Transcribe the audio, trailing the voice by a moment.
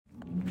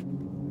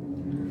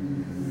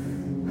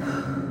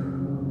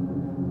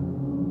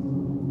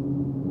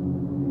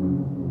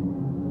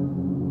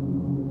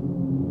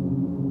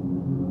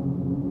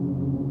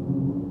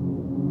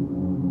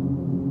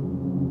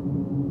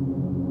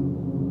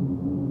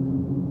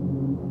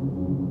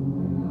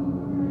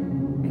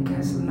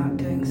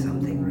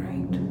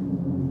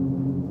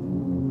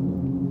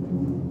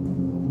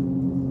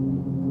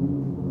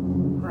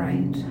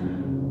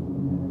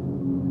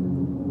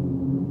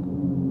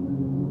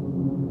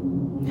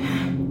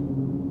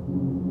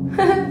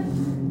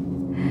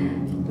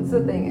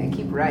That's the thing, I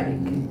keep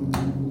writing.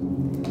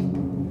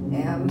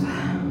 And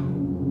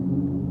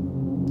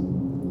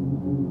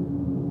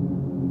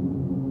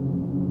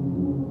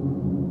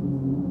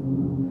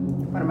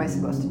what am I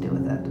supposed to do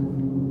with it?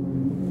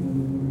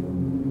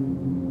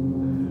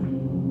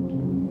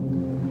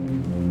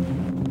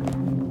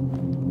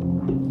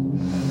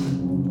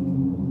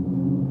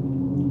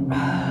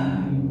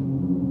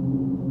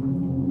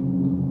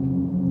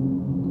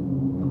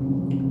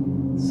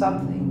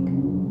 Something.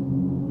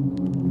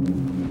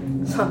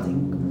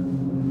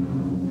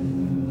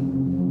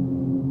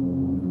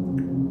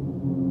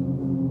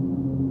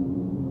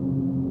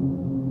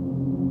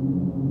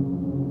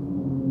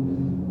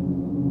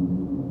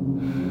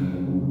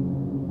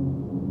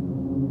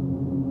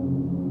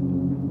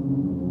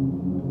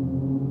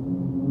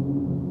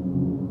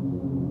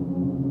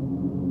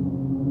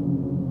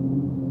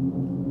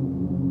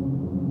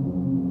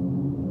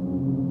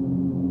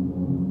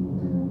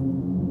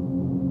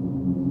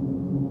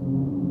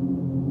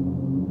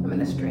 I'm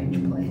in a strange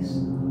place.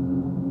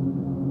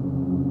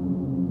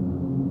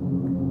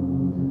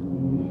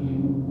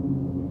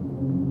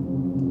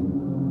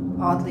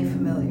 Oddly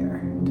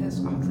familiar. It is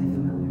oddly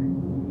familiar.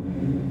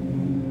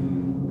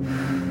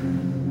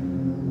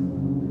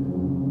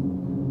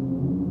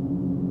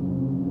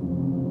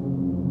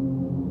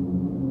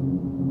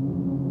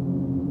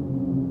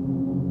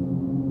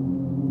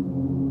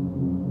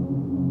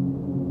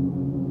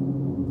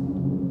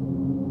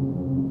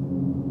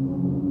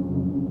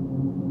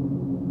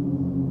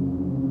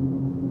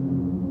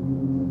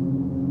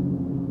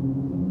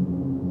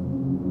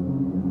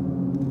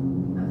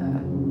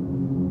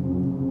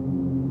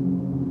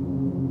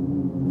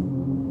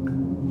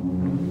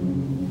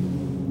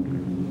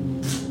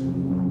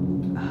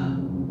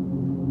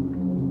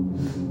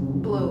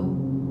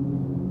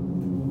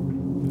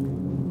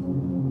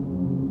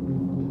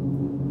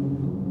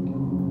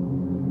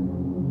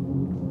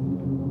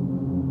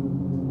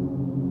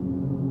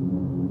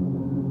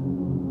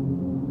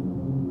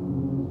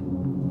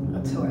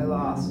 That's who I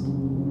lost.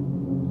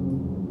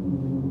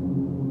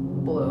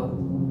 Blue.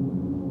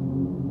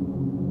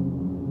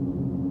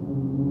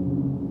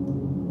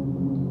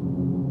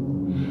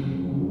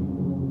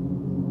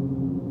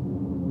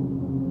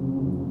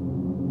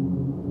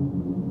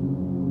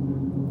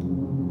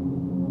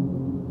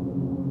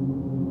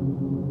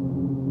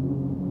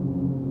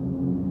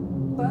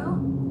 Well,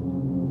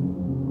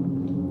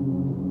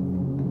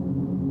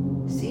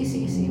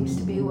 Cece seems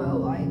to be well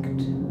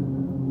liked.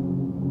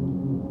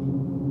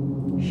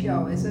 She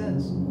always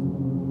is.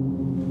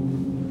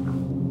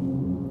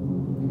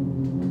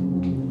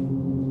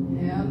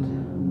 And,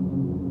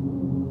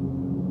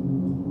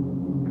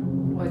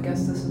 well, I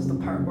guess this is the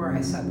part where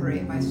I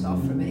separate myself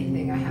from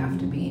anything I have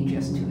to be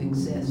just to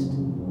exist.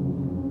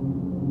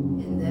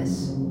 In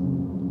this.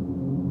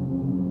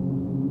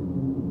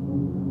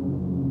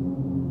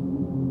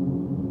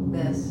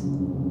 This.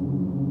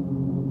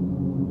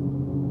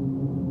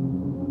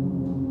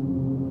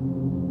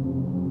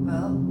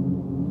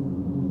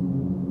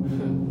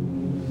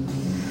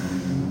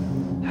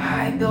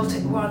 I built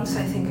it once,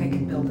 I think I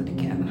could build it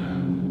again.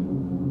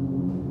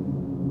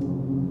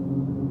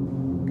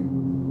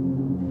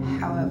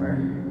 However,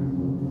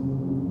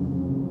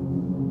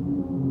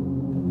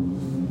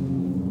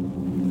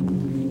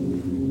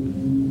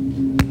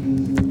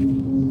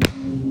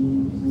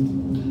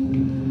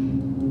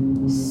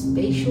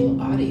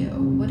 spatial audio,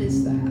 what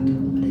is that?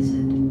 What is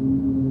it?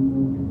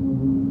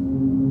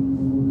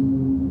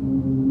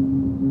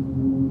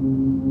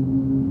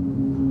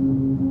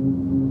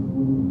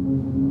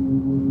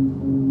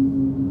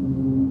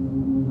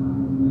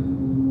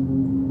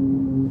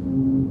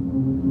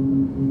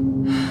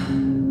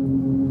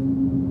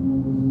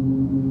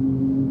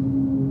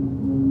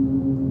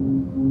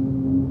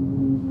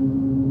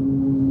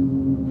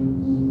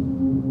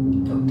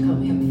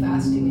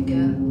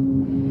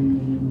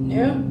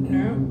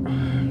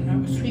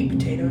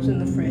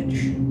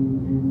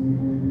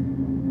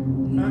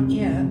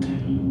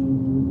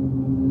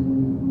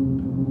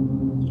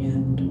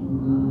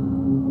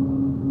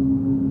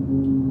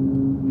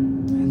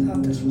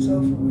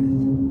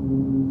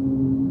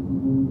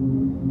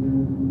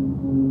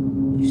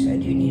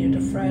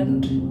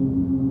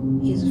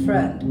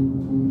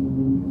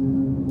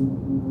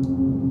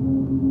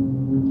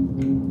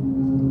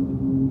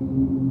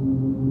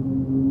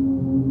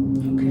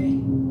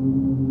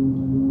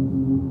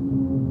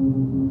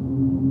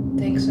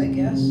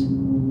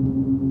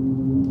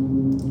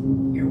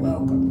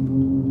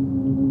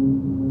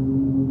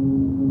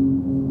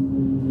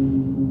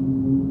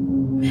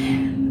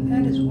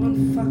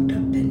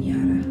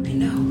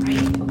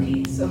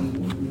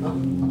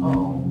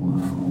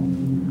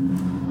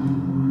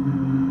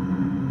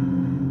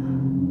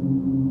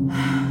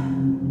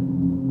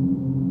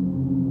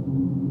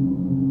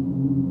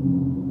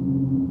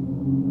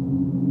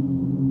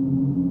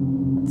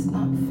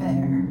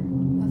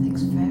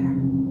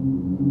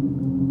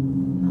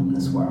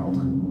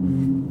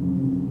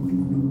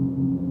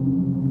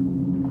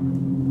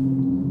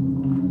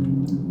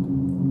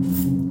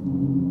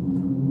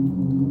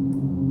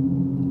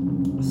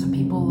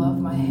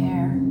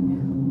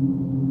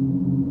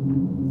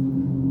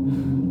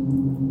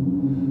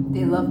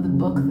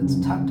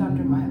 hands tucked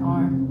under my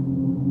arm.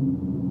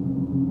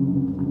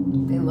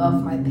 They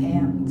love my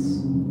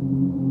pants.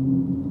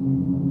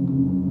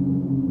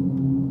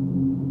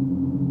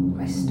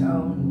 My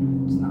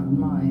stone, it's not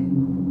mine.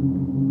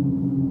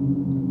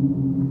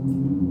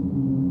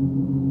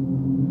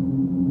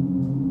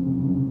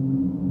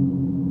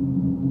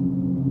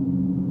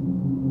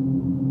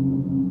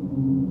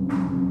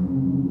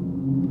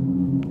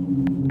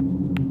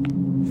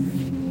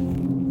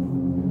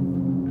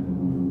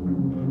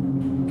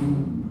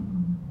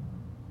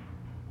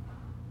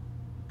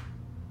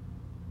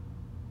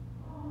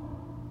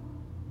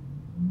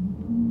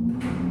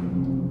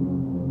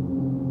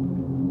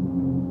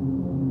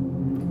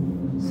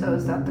 So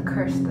is that the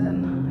curse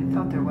then? I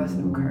thought there was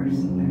no curse.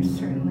 There's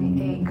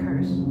certainly a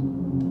curse.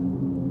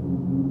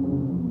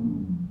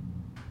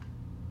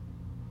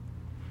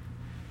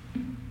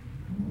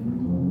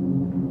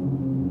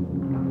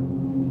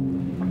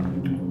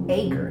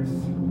 Acres.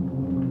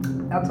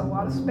 That's a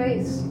lot of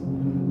space.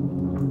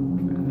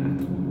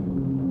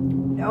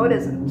 No, it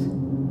isn't.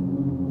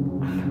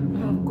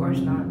 Of course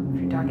not,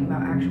 if you're talking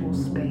about actual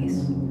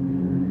space.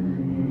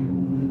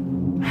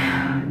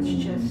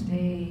 It's just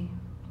a...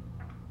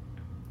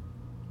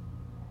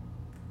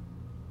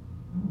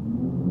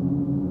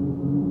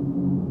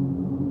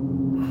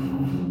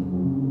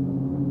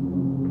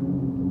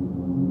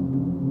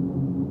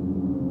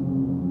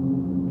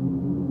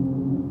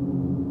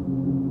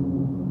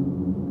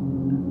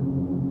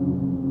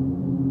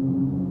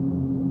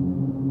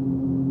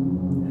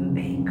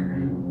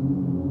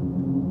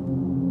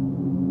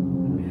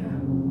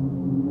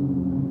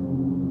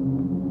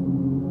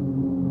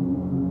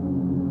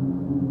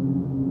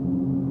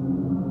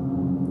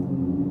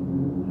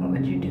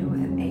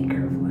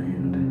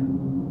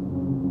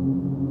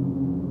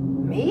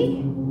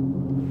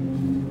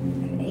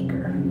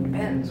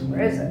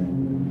 Where is it?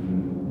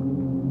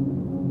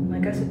 I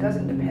guess it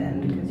doesn't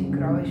depend, because you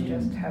could always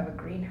just have a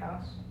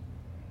greenhouse.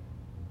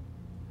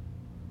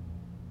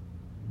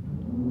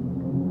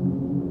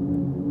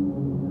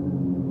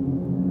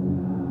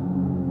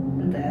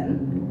 And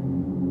then,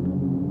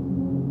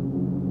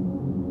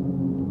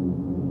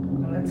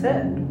 well, that's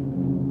it.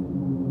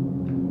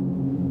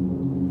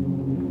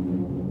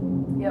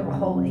 You have a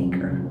whole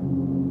acre.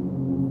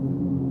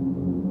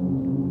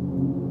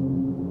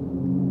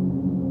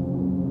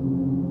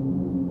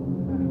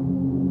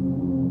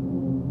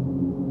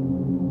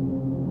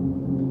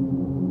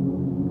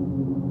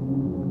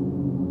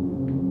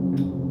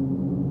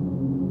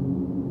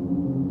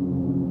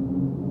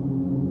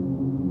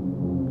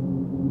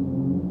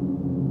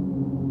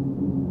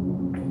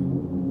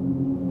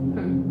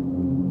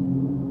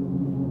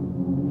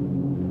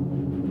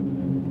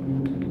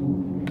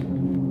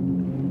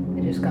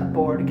 Got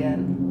bored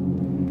again.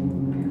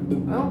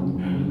 Well,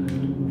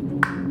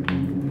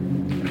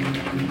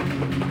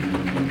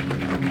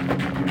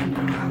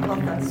 I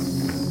love that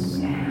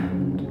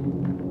sound.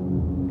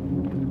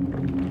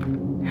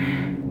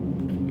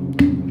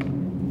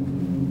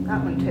 That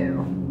one too.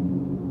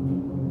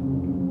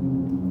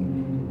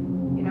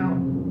 You know,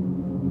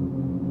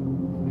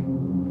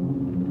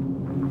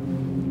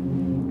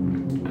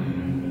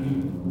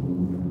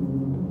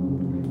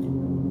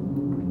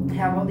 I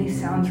have all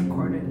these sounds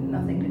recorded and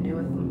nothing to do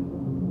with them.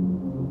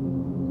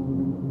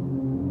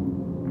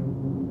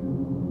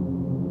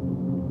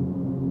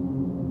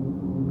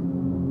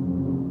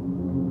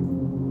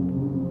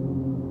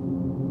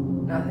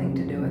 Nothing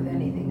to do with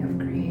anything I've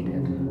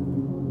created.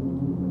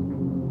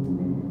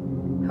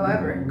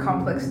 However,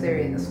 complex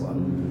theory, this one.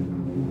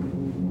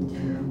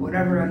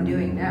 Whatever I'm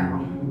doing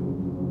now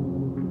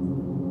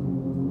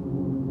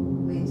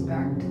leads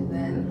back to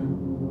then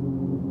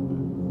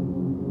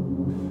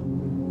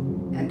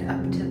and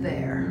up to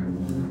there.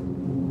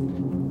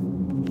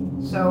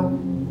 So,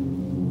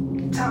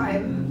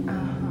 time.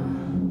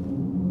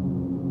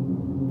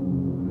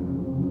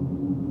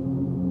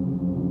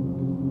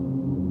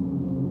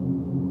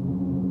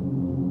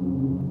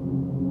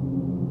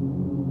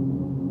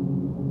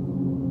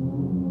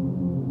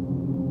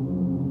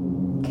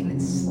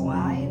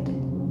 Slide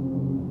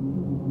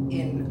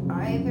in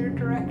either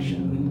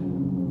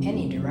direction,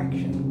 any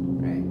direction,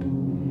 right?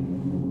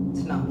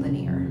 It's not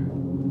linear.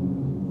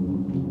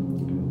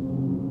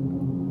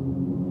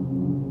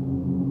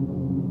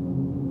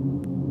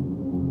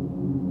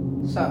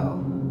 So,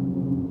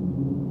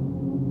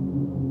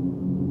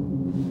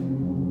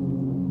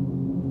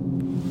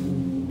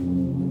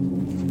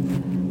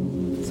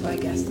 I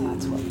guess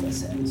that's what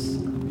this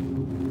is.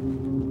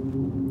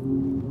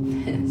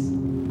 It's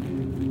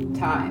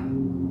time.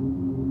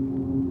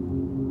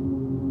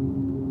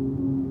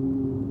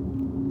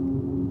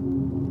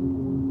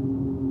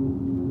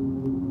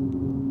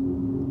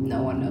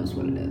 No one knows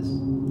what it is.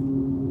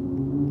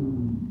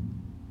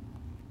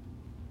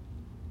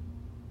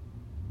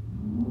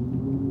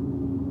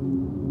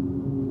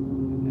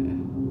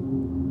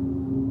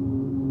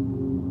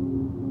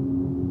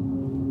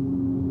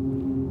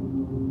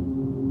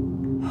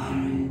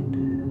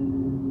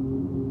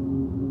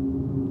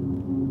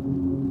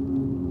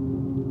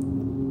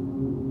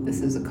 This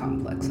is a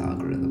complex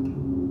algorithm.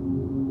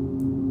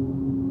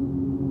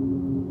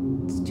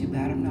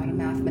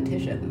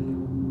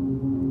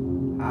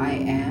 I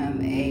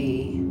am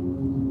a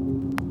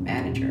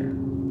manager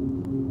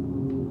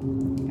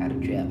at a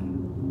gym.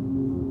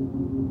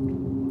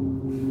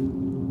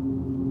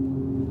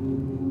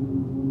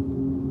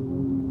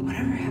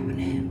 Whatever happened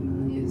to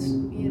him? He's,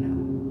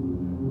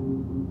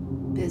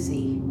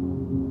 busy.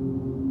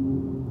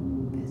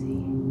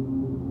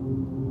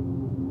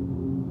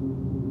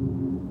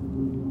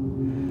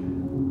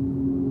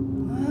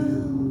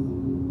 Well,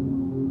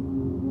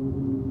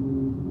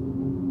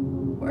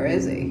 where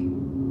is he?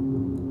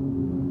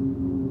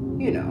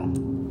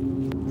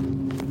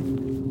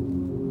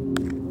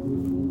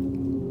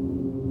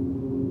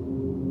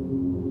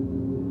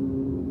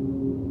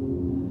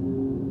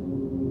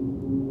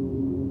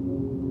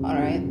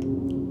 Alright.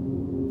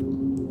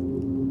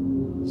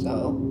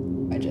 So,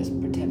 I just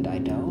pretend I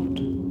don't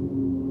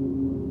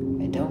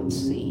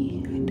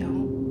see, I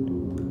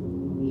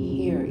don't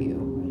hear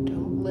you, I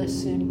don't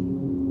listen.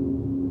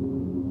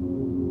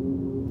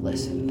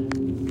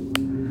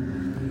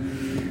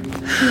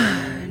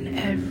 And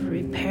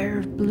every pair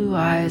of blue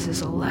eyes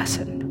is a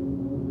lesson.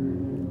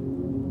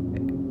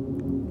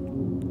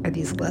 Are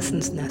these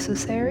lessons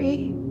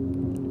necessary?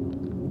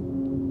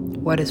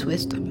 What is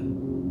wisdom?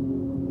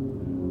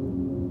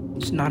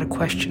 It's not a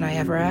question I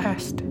ever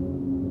asked.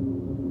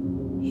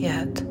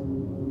 Yet.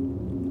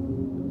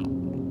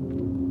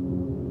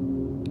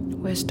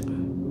 Wisdom.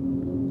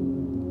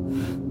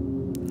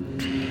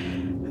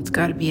 It's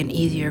got to be an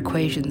easier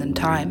equation than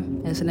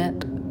time, isn't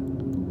it?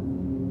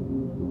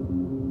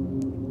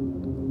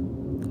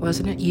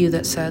 Wasn't it you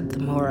that said, the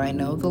more I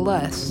know, the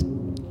less?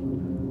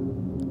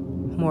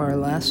 More or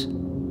less.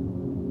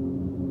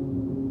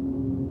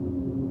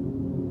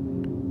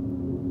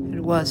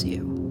 It was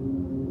you.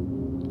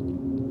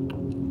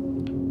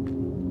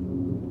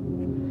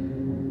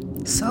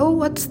 So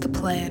what's the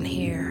plan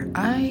here?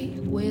 I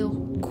will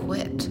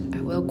quit.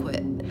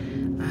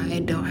 I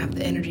don't have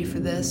the energy for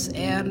this,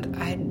 and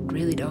I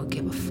really don't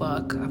give a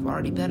fuck. I've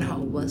already been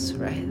homeless,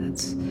 right?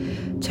 That's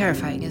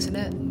terrifying, isn't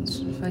it? It's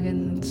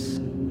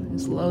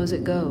as low as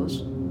it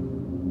goes.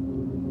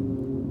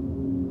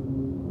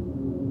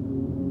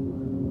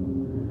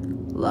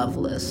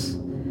 Loveless.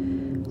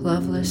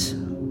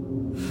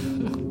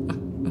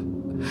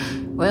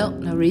 Well,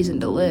 no reason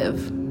to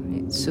live.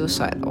 It's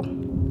suicidal.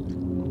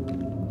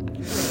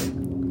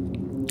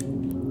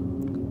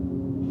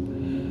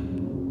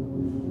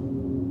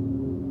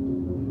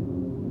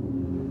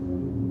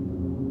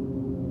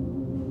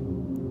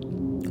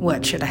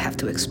 What, should I have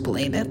to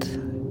explain it?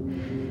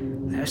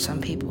 There are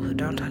some people who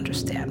don't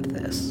understand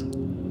this.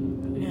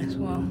 Yes,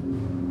 well,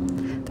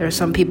 there are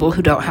some people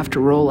who don't have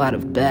to roll out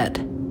of bed.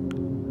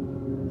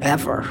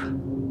 Ever.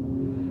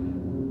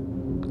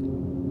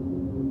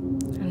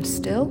 And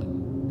still?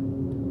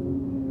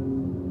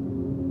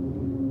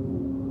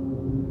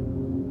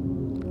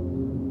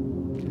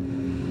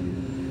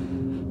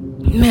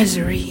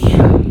 Misery.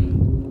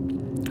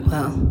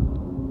 Well,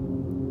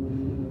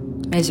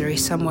 misery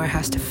somewhere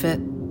has to fit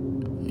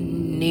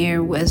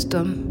near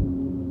wisdom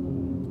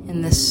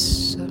in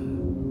this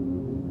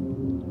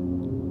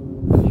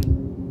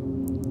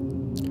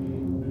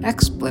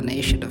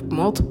explanation of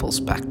multiple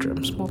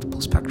spectrums.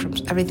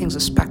 Everything's a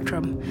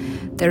spectrum.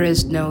 There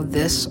is no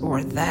this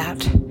or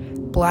that,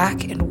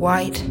 black and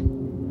white,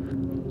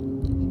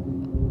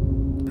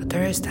 but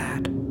there is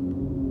that.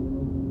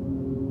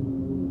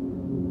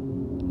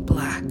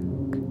 Black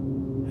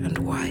and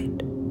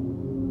white.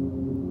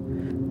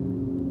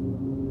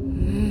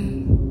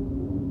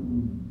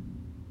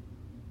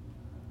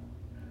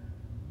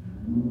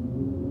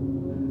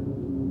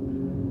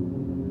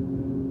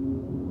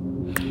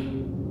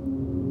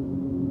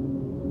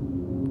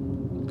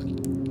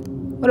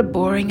 What a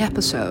boring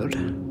episode.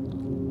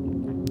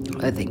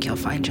 I think you'll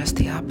find just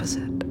the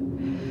opposite.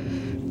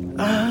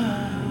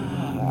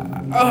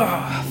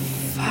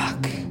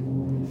 Fuck.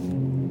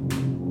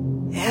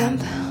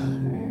 And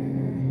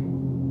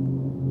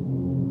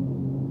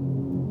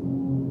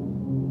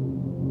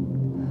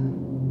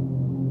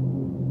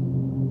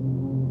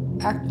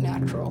act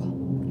natural.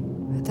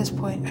 At this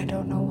point, I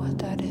don't know what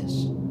that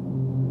is.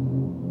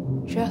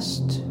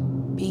 Just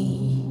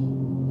be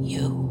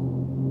you.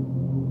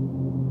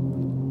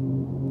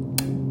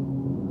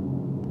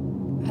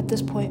 At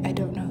this point, I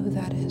don't know who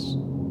that is.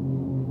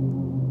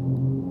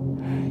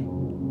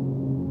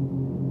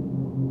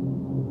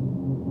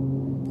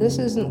 This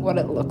isn't what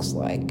it looks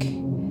like.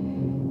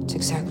 It's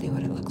exactly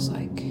what it looks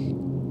like.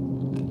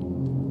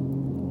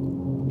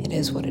 It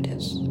is what it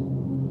is.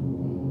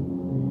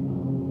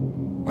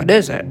 What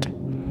is it?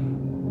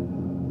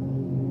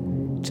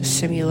 It's a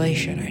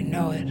simulation, I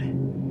know it.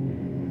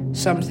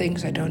 Some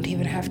things I don't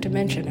even have to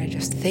mention, I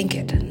just think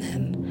it, and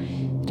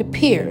then it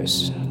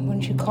appears.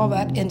 Wouldn't you call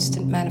that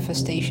instant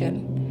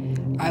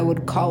manifestation? I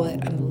would call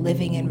it I'm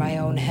living in my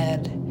own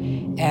head,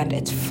 and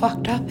it's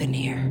fucked up in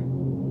here.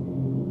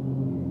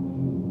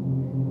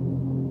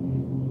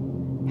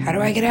 How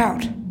do I get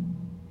out?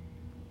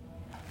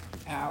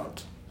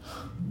 Out.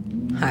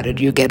 How did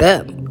you get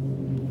in?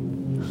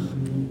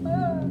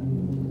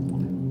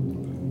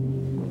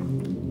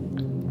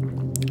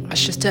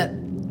 That's just it.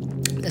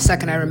 The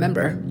second I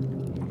remember,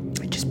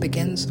 it just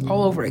begins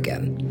all over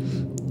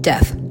again.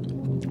 Death.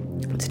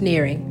 It's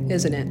nearing,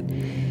 isn't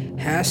it?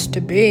 Has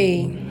to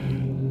be.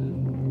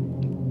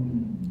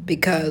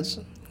 Because,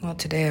 well,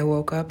 today I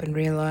woke up and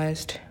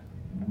realized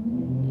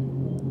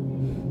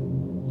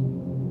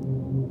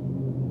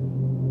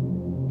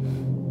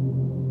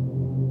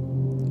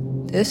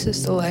this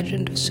is the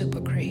legend of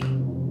Supercree.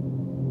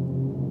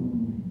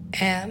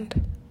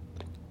 And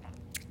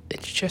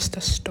it's just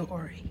a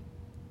story.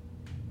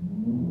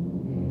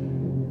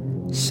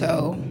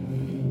 So,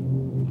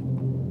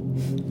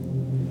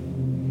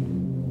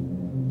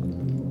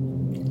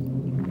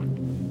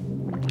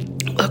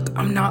 look,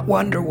 I'm not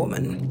Wonder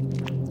Woman.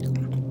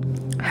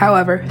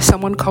 However,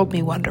 someone called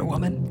me Wonder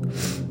Woman.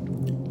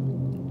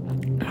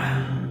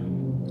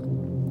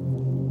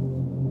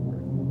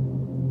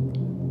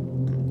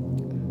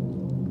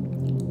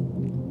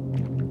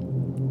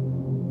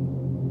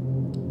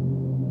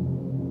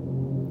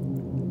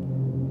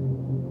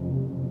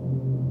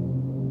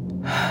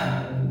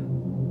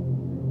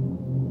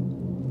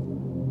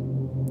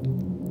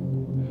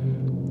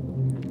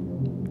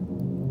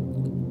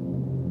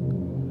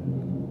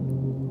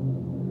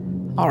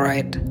 All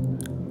right.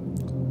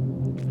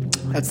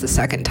 That's the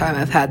second time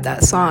I've had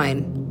that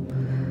sign.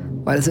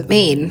 What does it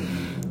mean?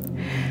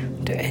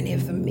 What do any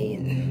of them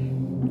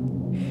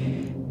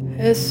mean?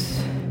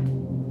 This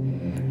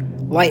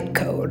light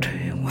code.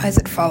 Why is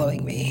it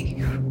following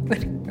me?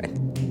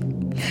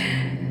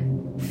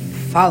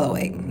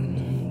 Following.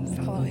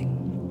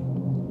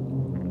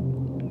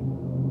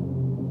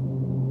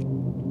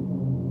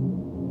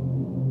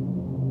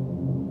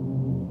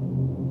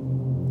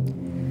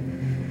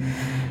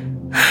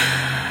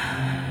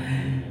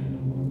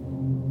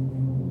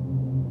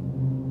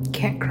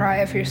 Can't cry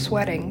if you're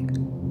sweating,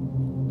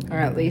 or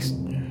at least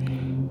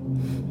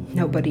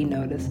nobody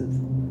notices.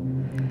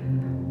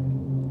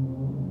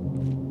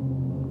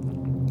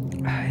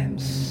 I am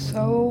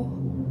so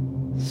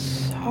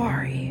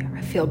sorry.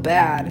 I feel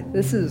bad.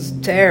 This is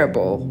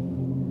terrible.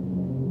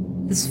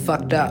 This is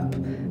fucked up.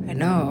 I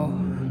know.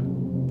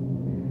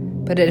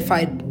 But if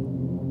I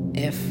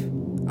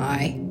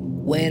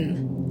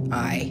win.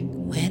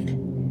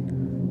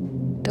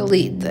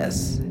 Delete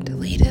this.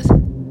 Delete it.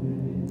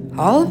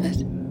 All of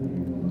it.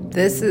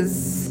 This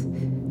is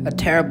a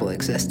terrible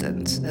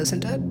existence,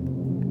 isn't it?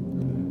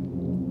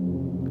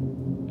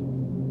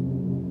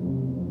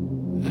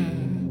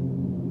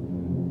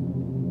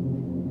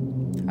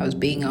 I was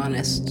being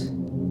honest.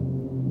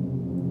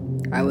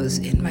 I was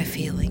in my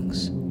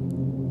feelings.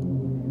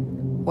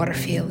 What are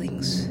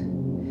feelings?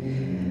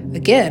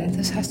 Again,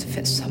 this has to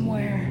fit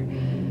somewhere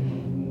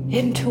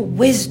into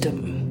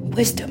wisdom.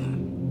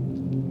 Wisdom.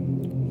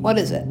 What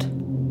is it?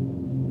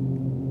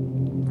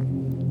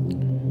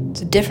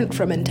 It's different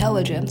from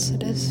intelligence,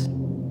 it is.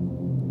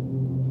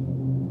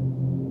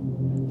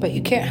 But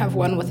you can't have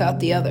one without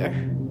the other.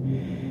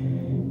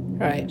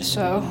 Right,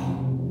 so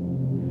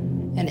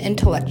an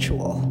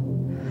intellectual,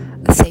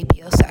 a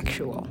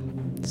sapiosexual.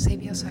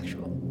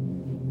 Sapiosexual.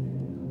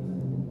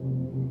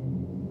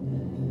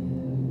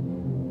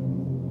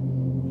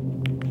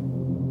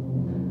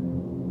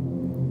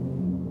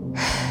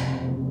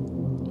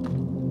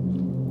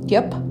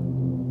 Yep.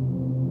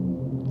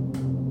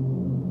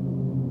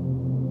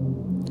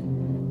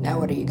 Now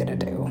what are you gonna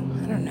do?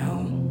 I don't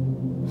know.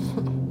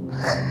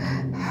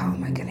 How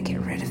am I gonna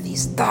get rid of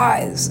these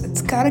thighs?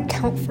 It's gotta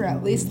count for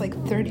at least like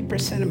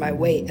 30% of my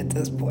weight at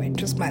this point,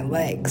 just my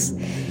legs.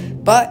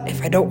 But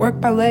if I don't work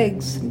my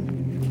legs,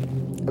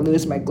 I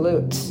lose my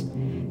glutes.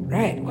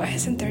 Right, why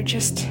isn't there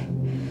just...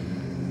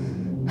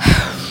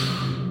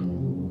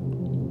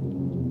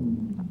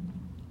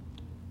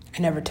 I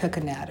never took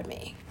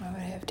anatomy. Why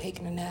would I have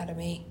taken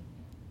anatomy?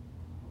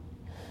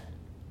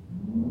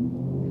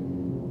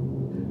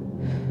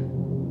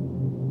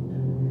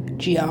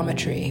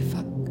 Geometry,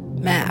 fuck,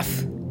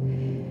 math,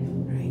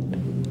 right?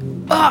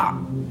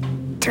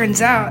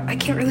 Turns out I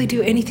can't really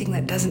do anything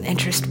that doesn't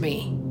interest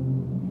me,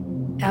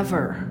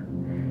 ever,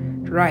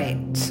 right?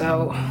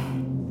 So,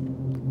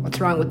 what's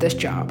wrong with this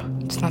job?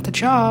 It's not the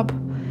job.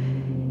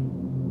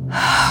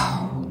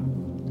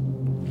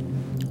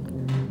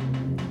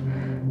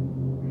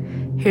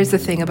 Here's the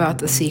thing about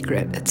The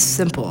Secret. It's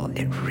simple.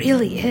 It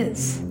really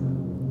is.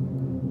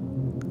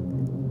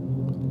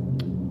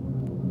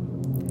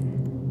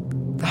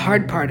 The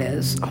hard part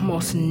is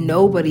almost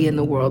nobody in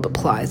the world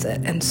applies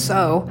it. And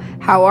so,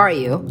 how are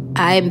you?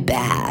 I'm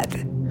bad.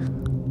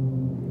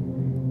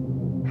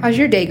 How's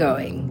your day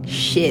going?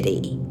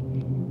 Shitty.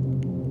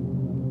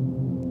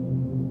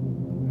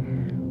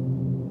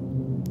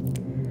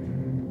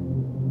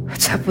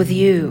 What's up with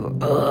you?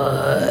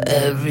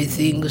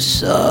 Everything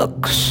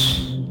sucks.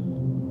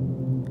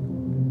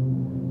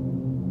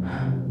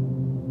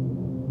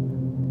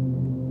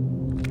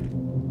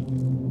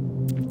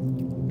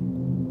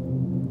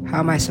 How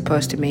am I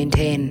supposed to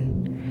maintain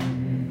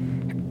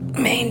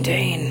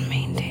maintenance?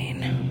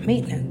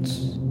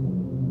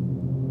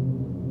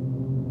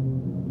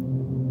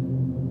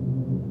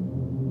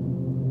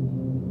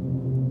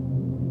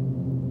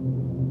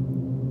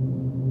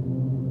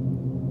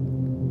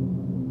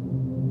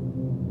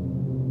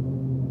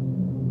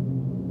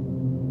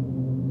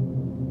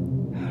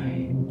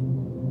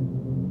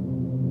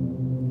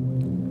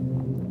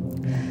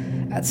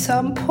 At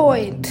some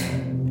point,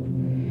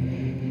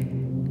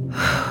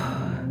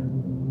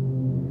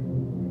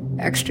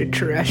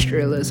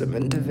 extraterrestrialism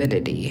and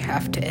divinity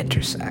have to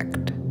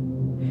intersect.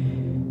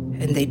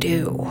 And they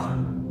do.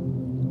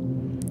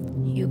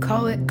 You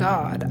call it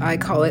God, I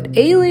call it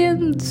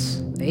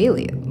aliens.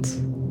 Aliens.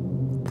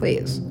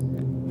 Please.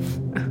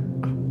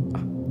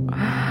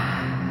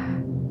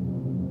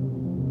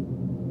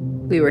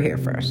 We were here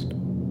first.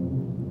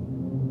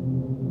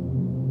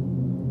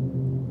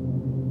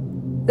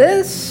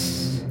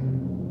 This,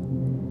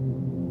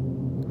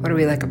 what are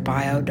we, like a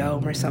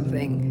biodome or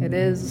something? It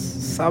is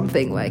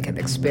something like an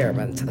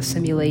experiment, a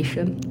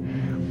simulation.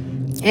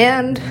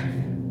 And